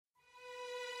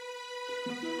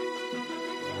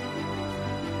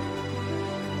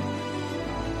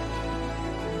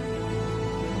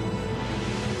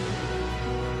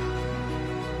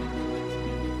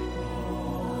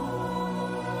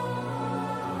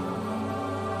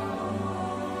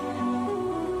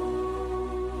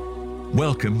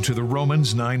Welcome to the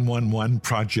Romans 911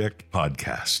 Project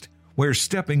podcast, where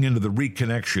stepping into the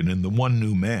reconnection in the one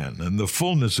new man and the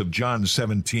fullness of John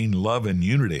 17 love and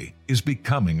unity is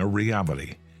becoming a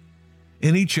reality.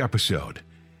 In each episode,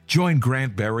 join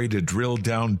Grant Berry to drill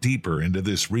down deeper into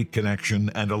this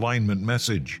reconnection and alignment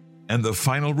message and the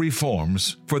final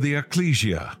reforms for the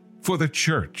ecclesia, for the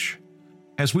church.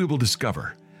 As we will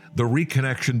discover, the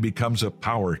reconnection becomes a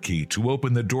power key to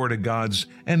open the door to God's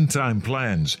end-time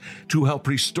plans to help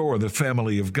restore the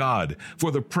family of God for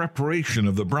the preparation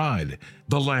of the bride,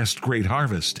 the last great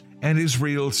harvest, and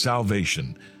Israel's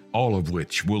salvation, all of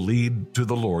which will lead to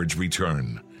the Lord's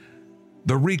return.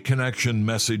 The reconnection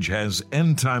message has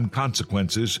end-time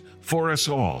consequences for us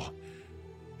all.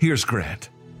 Here's Grant.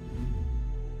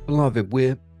 Beloved,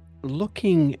 we're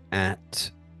looking at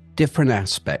different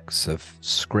aspects of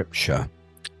Scripture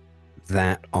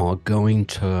that are going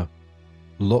to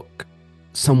look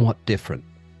somewhat different.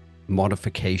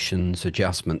 Modifications,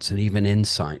 adjustments, and even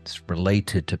insights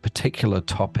related to particular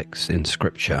topics in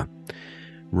Scripture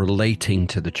relating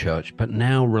to the church, but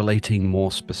now relating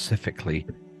more specifically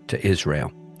to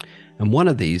Israel. And one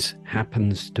of these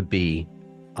happens to be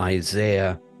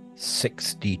Isaiah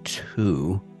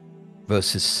 62,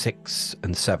 verses 6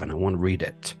 and 7. I want to read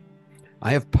it.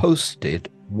 I have posted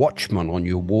watchmen on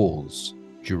your walls,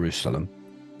 Jerusalem.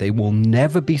 They will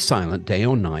never be silent day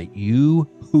or night. You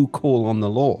who call on the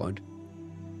Lord,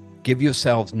 give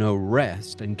yourselves no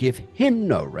rest and give him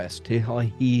no rest till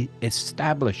he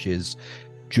establishes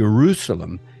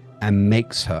Jerusalem and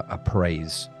makes her a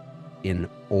praise in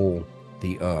all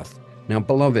the earth. Now,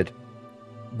 beloved,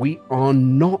 we are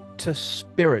not to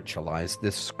spiritualize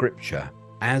this scripture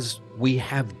as we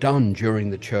have done during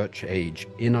the church age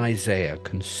in Isaiah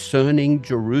concerning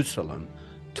Jerusalem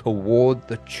toward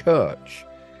the church,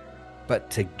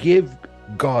 but to give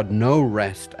God no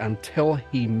rest until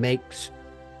he makes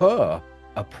her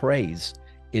a praise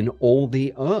in all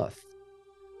the earth.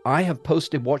 I have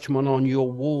posted watchmen on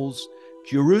your walls,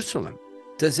 Jerusalem.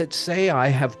 Does it say I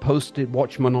have posted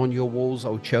watchmen on your walls,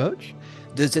 O church?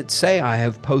 Does it say I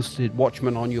have posted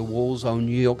watchmen on your walls, O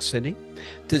New York City?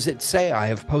 Does it say I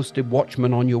have posted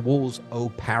watchmen on your walls, O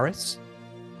Paris?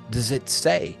 Does it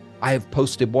say I have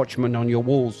posted watchmen on your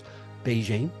walls,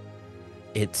 Beijing?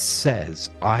 It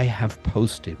says, I have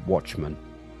posted watchmen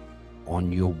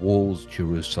on your walls,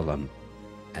 Jerusalem,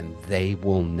 and they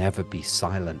will never be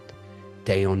silent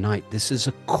day or night. This is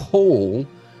a call,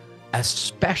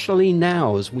 especially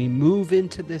now as we move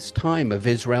into this time of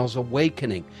Israel's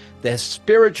awakening, their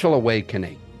spiritual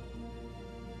awakening.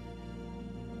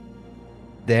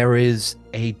 There is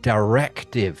a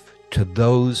directive to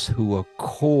those who are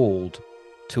called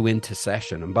to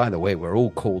intercession. And by the way, we're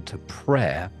all called to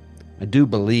prayer. I do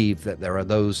believe that there are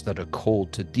those that are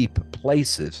called to deeper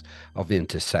places of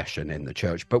intercession in the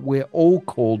church, but we're all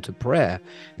called to prayer.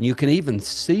 And you can even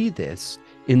see this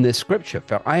in this scripture.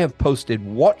 For I have posted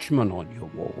watchmen on your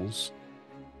walls,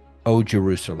 O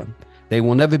Jerusalem. They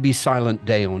will never be silent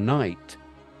day or night.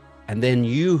 And then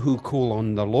you who call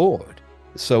on the Lord.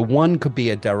 So one could be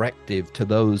a directive to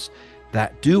those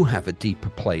that do have a deeper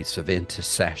place of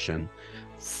intercession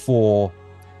for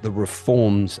the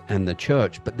reforms and the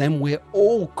church. But then we're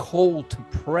all called to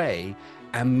pray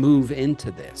and move into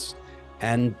this.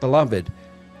 And beloved,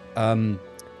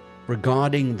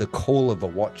 regarding the call of a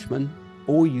watchman,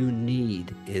 all you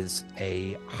need is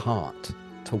a heart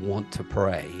to want to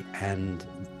pray, and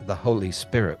the Holy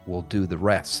Spirit will do the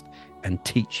rest and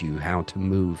teach you how to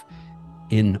move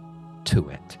into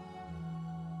it.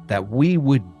 That we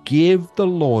would give the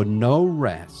Lord no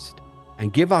rest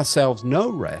and give ourselves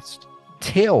no rest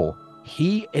till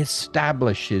he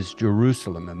establishes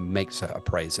Jerusalem and makes her a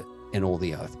praise in all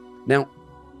the earth. Now,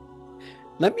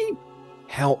 let me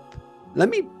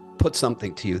put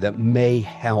something to you that may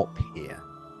help here.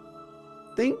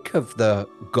 Think of the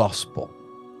gospel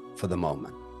for the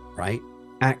moment, right?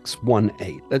 Acts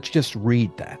 1:8. Let's just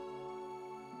read that.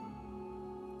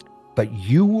 But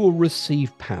you will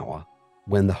receive power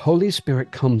when the Holy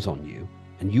Spirit comes on you,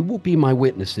 and you will be my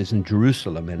witnesses in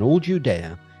Jerusalem and all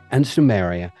Judea and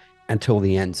Samaria until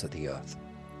the ends of the earth.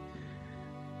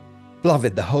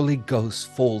 Beloved, the Holy Ghost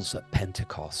falls at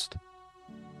Pentecost,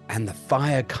 and the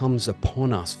fire comes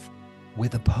upon us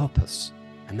with a purpose.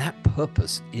 And that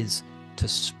purpose is to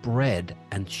spread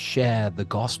and share the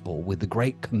gospel with the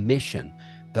great commission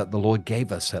that the Lord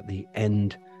gave us at the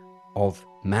end of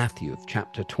Matthew,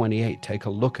 chapter 28. Take a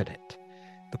look at it.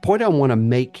 The point I want to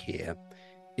make here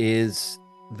is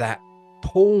that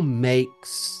Paul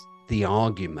makes the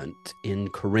argument in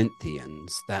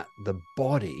Corinthians that the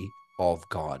body of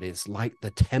God is like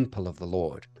the temple of the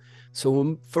Lord.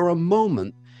 So for a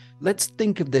moment, let's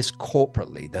think of this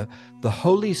corporately. The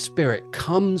Holy Spirit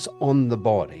comes on the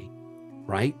body,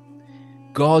 right?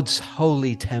 God's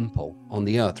holy temple on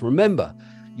the earth. Remember,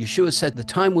 Yeshua said the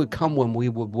time would come when we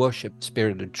would worship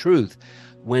Spirit of truth,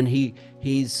 when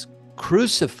he's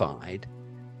crucified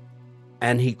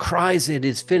and he cries, "It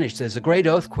is finished." There's a great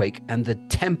earthquake, and the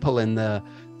temple and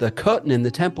the curtain in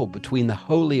the temple between the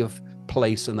holy of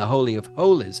place and the holy of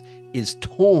holies is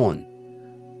torn,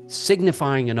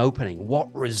 signifying an opening. What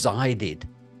resided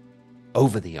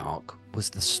over the ark was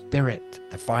the Spirit,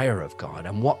 the fire of God,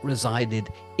 and what resided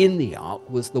in the ark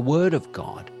was the word of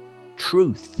God,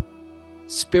 truth.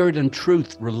 Spirit and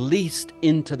truth released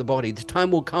into the body. The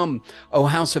time will come, O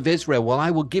house of Israel, well,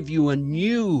 I will give you a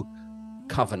new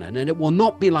covenant, and it will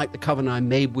not be like the covenant I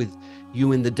made with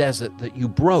you in the desert that you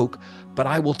broke, but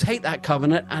I will take that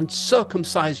covenant and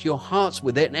circumcise your hearts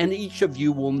with it, and each of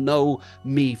you will know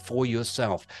me for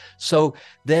yourself. So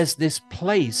there's this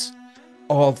place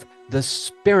of the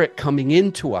Spirit coming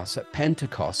into us at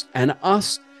Pentecost, and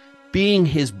us being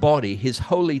his body, his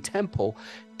holy temple,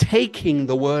 taking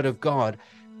the word of God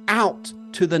out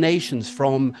to the nations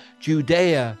from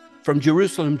Judea, from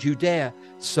Jerusalem, Judea,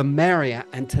 Samaria,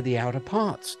 and to the outer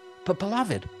parts. But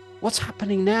beloved, what's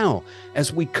happening now?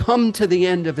 As we come to the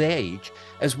end of the age,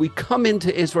 as we come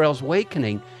into Israel's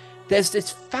awakening, there's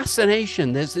this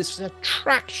fascination, there's this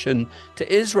attraction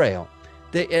to Israel.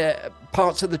 The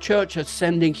parts of the church are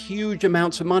sending huge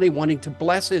amounts of money, wanting to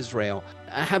bless Israel,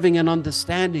 having an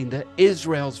understanding that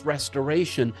Israel's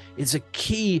restoration is a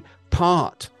key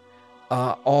part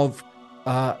of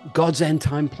God's end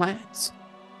time plans.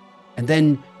 And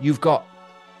then you've got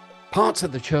parts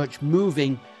of the church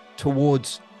moving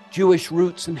towards Jewish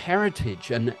roots and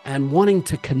heritage and wanting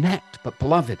to connect. But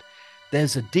beloved,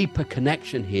 there's a deeper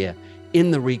connection here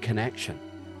in the reconnection,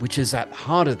 which is at the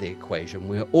heart of the equation.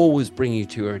 We're always bringing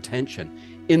to your attention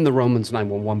in the Romans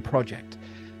 911 project.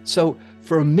 So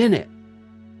for a minute,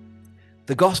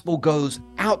 the gospel goes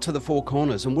out to the four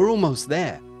corners, and we're almost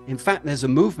there. In fact, there's a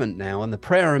movement now, and the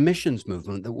prayer and missions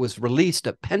movement that was released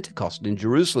at Pentecost in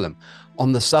Jerusalem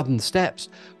on the southern steps,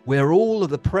 where all of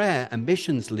the prayer and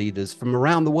missions leaders from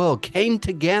around the world came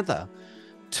together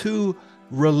to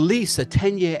release a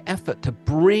 10-year effort to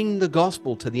bring the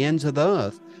gospel to the ends of the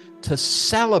earth, to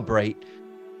celebrate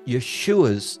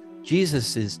Yeshua's,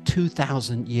 Jesus's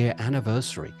 2,000-year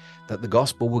anniversary, that the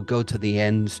gospel would go to the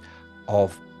ends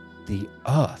of the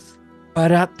earth.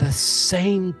 But at the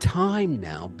same time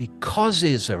now, because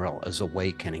Israel is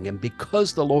awakening and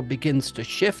because the Lord begins to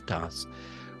shift us,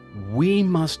 we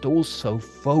must also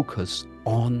focus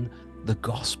on the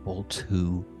gospel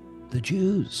to the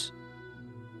Jews.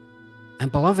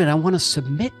 And beloved, I want to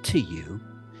submit to you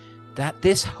that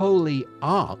this holy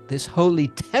ark, this holy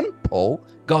temple,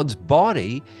 God's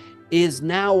body, is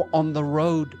now on the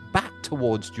road back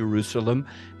towards Jerusalem,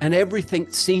 and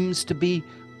everything seems to be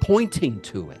pointing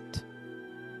to it.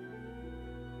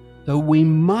 So we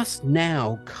must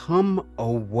now come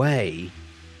away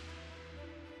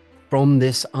from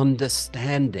this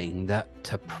understanding that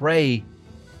to pray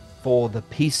for the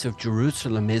peace of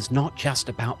Jerusalem is not just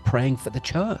about praying for the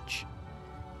church.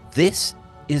 This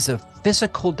is a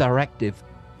physical directive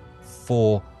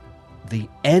for the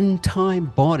end time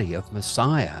body of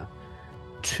Messiah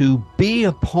to be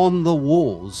upon the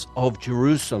walls of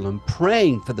Jerusalem,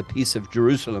 praying for the peace of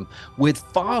Jerusalem with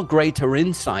far greater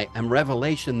insight and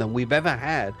revelation than we've ever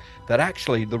had, that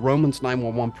actually the Romans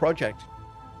 911 project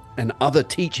and other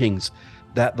teachings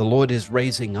that the Lord is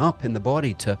raising up in the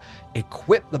body to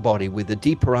equip the body with a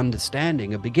deeper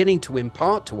understanding are beginning to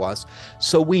impart to us,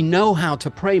 so we know how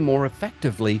to pray more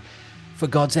effectively for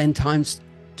God's end times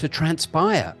to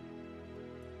transpire,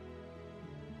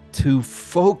 to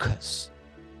focus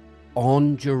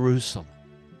on Jerusalem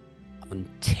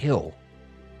until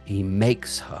he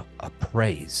makes her a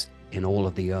praise in all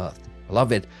of the earth.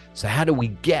 Beloved, so how do we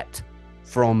get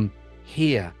from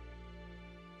here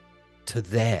to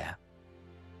there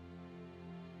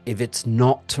if it's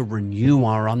not to renew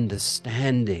our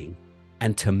understanding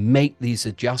and to make these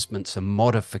adjustments and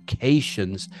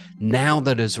modifications now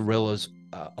that Israel is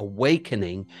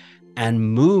awakening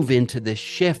and move into this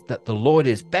shift that the Lord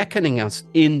is beckoning us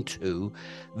into,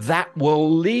 that will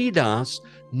lead us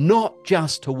not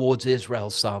just towards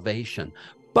Israel's salvation,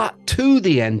 but to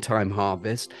the end time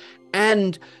harvest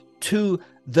and to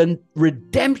the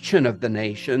redemption of the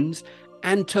nations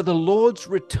and to the Lord's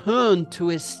return to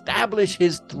establish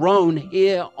his throne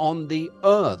here on the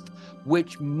earth,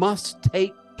 which must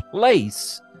take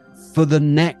place for the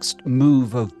next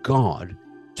move of God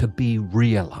to be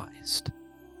realized.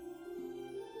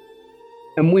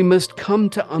 And we must come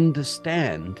to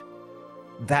understand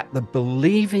that the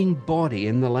believing body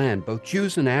in the land, both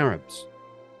Jews and Arabs,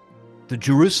 the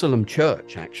Jerusalem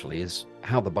church actually is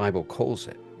how the Bible calls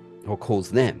it, or calls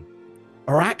them,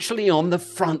 are actually on the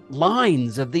front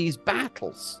lines of these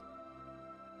battles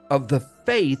of the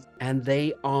faith, and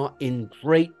they are in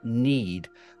great need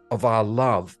of our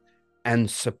love and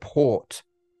support.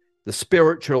 The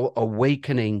spiritual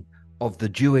awakening of the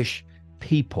Jewish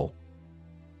people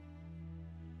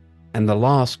and the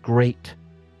last great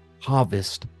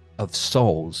harvest of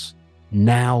souls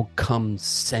now comes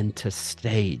center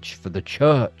stage for the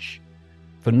church.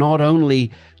 For not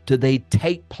only do they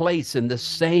take place in the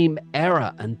same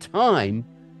era and time,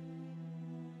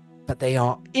 but they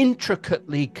are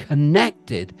intricately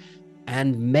connected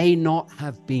and may not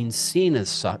have been seen as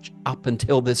such up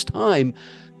until this time,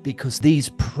 because these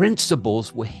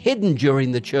principles were hidden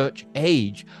during the church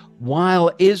age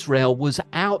while Israel was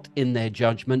out in their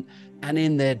judgment and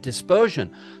in their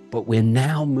dispersion. But we're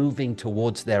now moving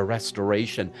towards their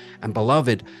restoration. And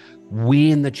beloved,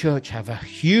 we in the church have a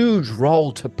huge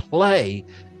role to play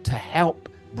to help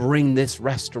bring this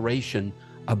restoration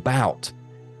about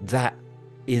that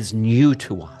is new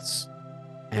to us.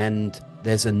 And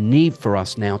there's a need for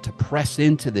us now to press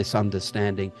into this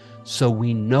understanding so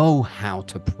we know how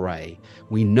to pray.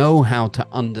 We know how to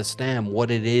understand what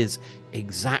it is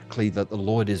exactly that the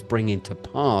Lord is bringing to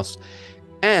pass.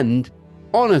 And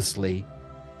honestly,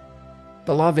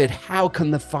 beloved, how can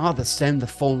the Father send the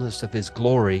fullness of his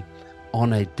glory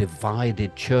on a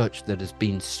divided church that has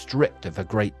been stripped of a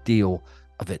great deal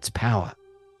of its power?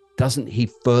 Doesn't he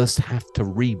first have to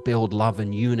rebuild love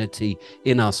and unity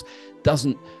in us?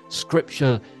 Doesn't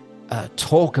Scripture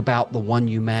talk about the one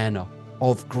new man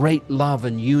of great love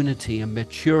and unity and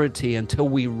maturity until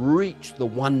we reach the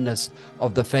oneness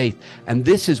of the faith? And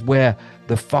this is where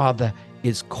the Father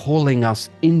is calling us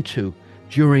into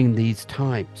during these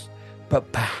times.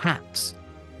 But perhaps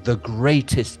the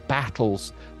greatest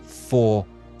battles for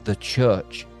the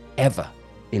church ever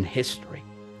in history,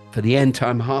 for the end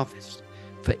time harvest,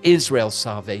 for Israel's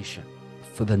salvation,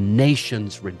 for the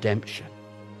nation's redemption,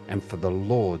 and for the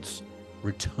Lord's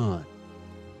return.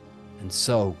 And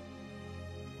so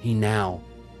he now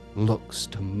looks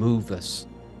to move us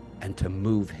and to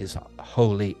move his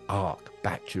holy ark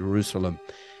back to Jerusalem.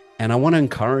 And I want to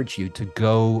encourage you to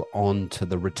go on to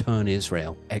the Return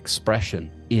Israel expression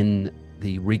in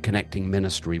the Reconnecting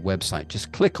Ministry website.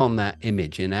 Just click on that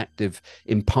image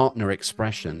in partner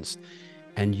expressions,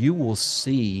 and you will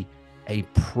see a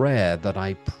prayer that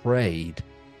I prayed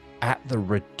at the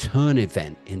return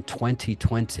event in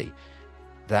 2020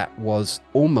 that was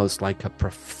almost like a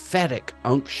prophetic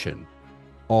unction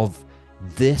of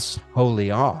this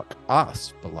holy ark,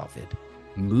 us, beloved,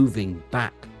 moving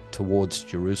back towards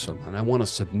Jerusalem. And I want to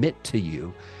submit to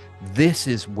you, this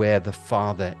is where the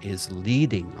Father is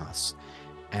leading us,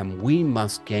 and we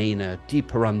must gain a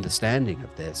deeper understanding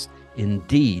of this.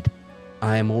 Indeed,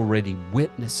 I am already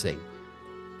witnessing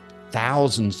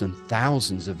thousands and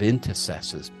thousands of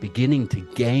intercessors beginning to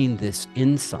gain this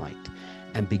insight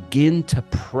and begin to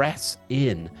press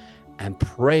in and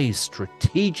pray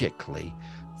strategically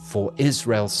for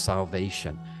Israel's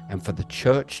salvation and for the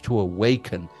church to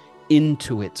awaken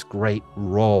into its great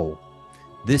role.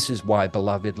 This is why,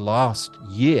 beloved, last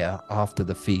year after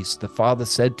the feast, the Father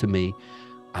said to me,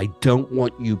 I don't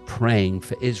want you praying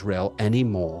for Israel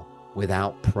anymore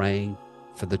without praying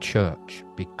for the church,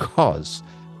 because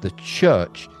the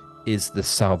church is the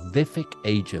salvific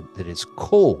agent that is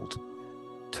called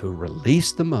to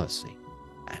release the mercy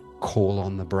and call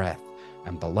on the breath.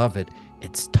 And beloved,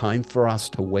 it's time for us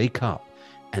to wake up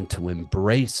and to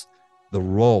embrace the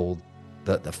role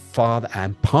that the Father,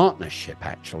 and partnership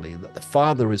actually, that the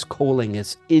Father is calling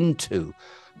us into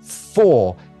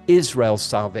for Israel's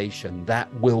salvation,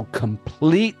 that will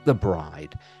complete the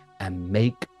bride and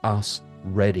make us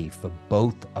ready for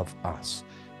both of us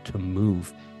to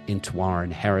move into our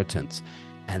inheritance.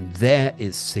 And there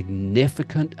is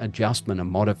significant adjustment and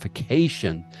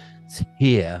modification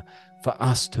here for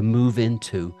us to move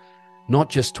into,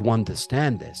 not just to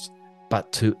understand this,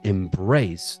 but to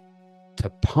embrace, to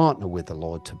partner with the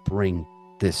Lord to bring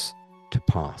this to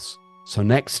pass. So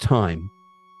next time,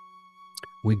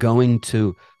 we're going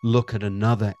to look at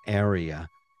another area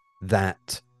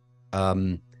that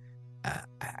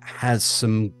has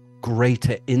some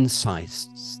greater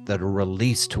insights that are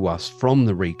released to us from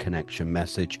the reconnection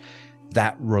message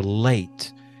that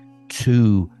relate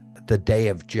to the day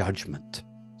of judgment.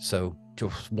 So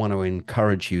just want to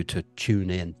encourage you to tune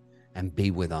in and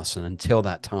be with us. And until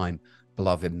that time,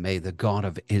 beloved, may the God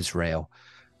of Israel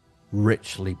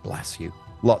richly bless you.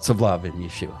 Lots of love in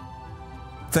Yeshua.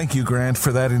 Thank you, Grant,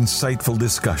 for that insightful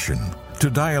discussion. To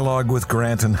dialogue with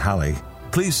Grant and Hallie,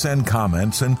 please send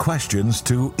comments and questions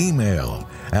to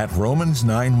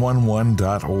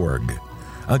email@romans911.org.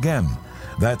 Again,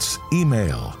 that's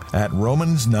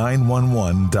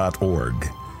email@romans911.org.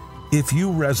 If you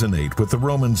resonate with the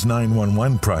Romans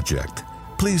 911 Project,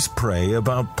 please pray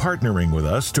about partnering with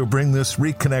us to bring this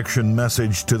reconnection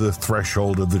message to the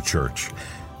threshold of the church.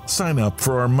 Sign up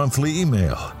for our monthly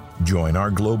email. Join our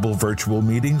global virtual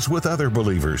meetings with other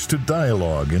believers to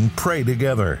dialogue and pray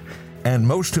together. And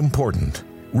most important,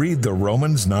 read the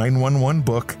Romans 911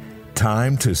 book,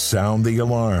 Time to Sound the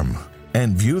Alarm,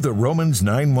 and view the Romans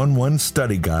 911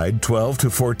 Study Guide 12 to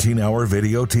 14-hour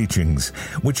video teachings,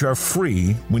 which are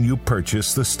free when you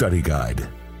purchase the study guide.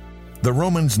 The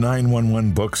Romans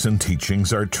 911 books and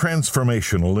teachings are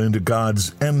transformational into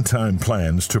God's end-time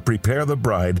plans to prepare the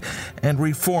bride and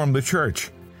reform the church.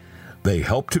 They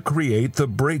help to create the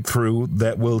breakthrough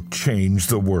that will change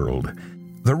the world.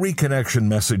 The reconnection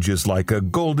message is like a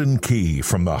golden key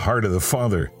from the heart of the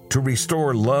Father to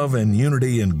restore love and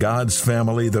unity in God's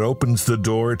family that opens the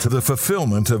door to the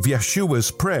fulfillment of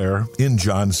Yeshua's prayer in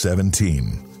John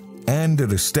 17. And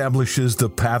it establishes the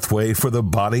pathway for the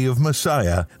body of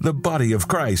Messiah, the body of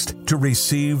Christ, to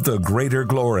receive the greater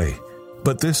glory.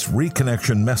 But this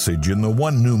reconnection message in the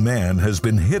one new man has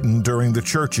been hidden during the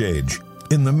church age,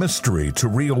 in the mystery to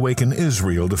reawaken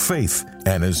Israel to faith,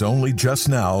 and is only just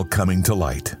now coming to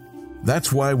light.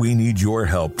 That's why we need your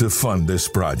help to fund this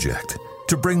project,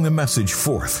 to bring the message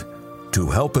forth,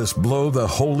 to help us blow the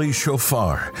holy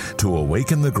shofar, to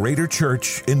awaken the greater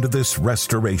church into this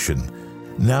restoration.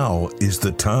 Now is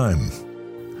the time.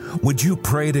 Would you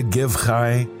pray to give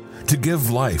chai, to give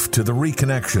life to the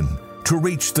reconnection, to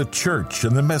reach the church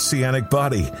and the messianic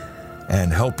body,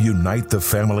 and help unite the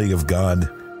family of God?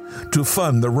 To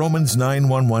fund the Romans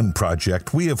 911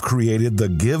 Project, we have created the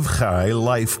Give Chai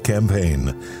Life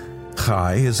campaign.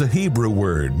 Chai is a Hebrew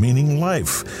word meaning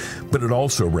life, but it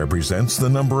also represents the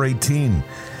number 18.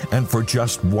 And for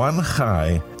just one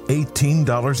chai,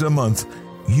 $18 a month,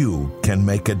 you can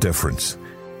make a difference.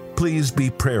 Please be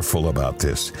prayerful about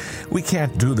this. We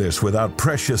can't do this without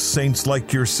precious saints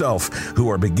like yourself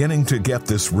who are beginning to get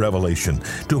this revelation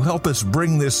to help us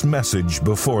bring this message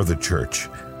before the church.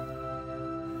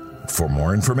 For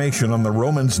more information on the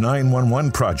Romans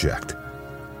 911 Project,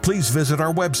 please visit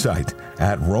our website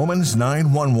at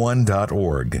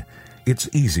romans911.org. It's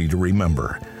easy to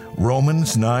remember,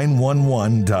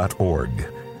 romans911.org.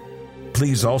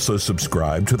 Please also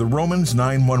subscribe to the Romans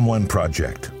 911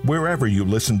 Project, wherever you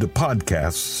listen to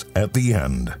podcasts at the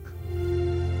end.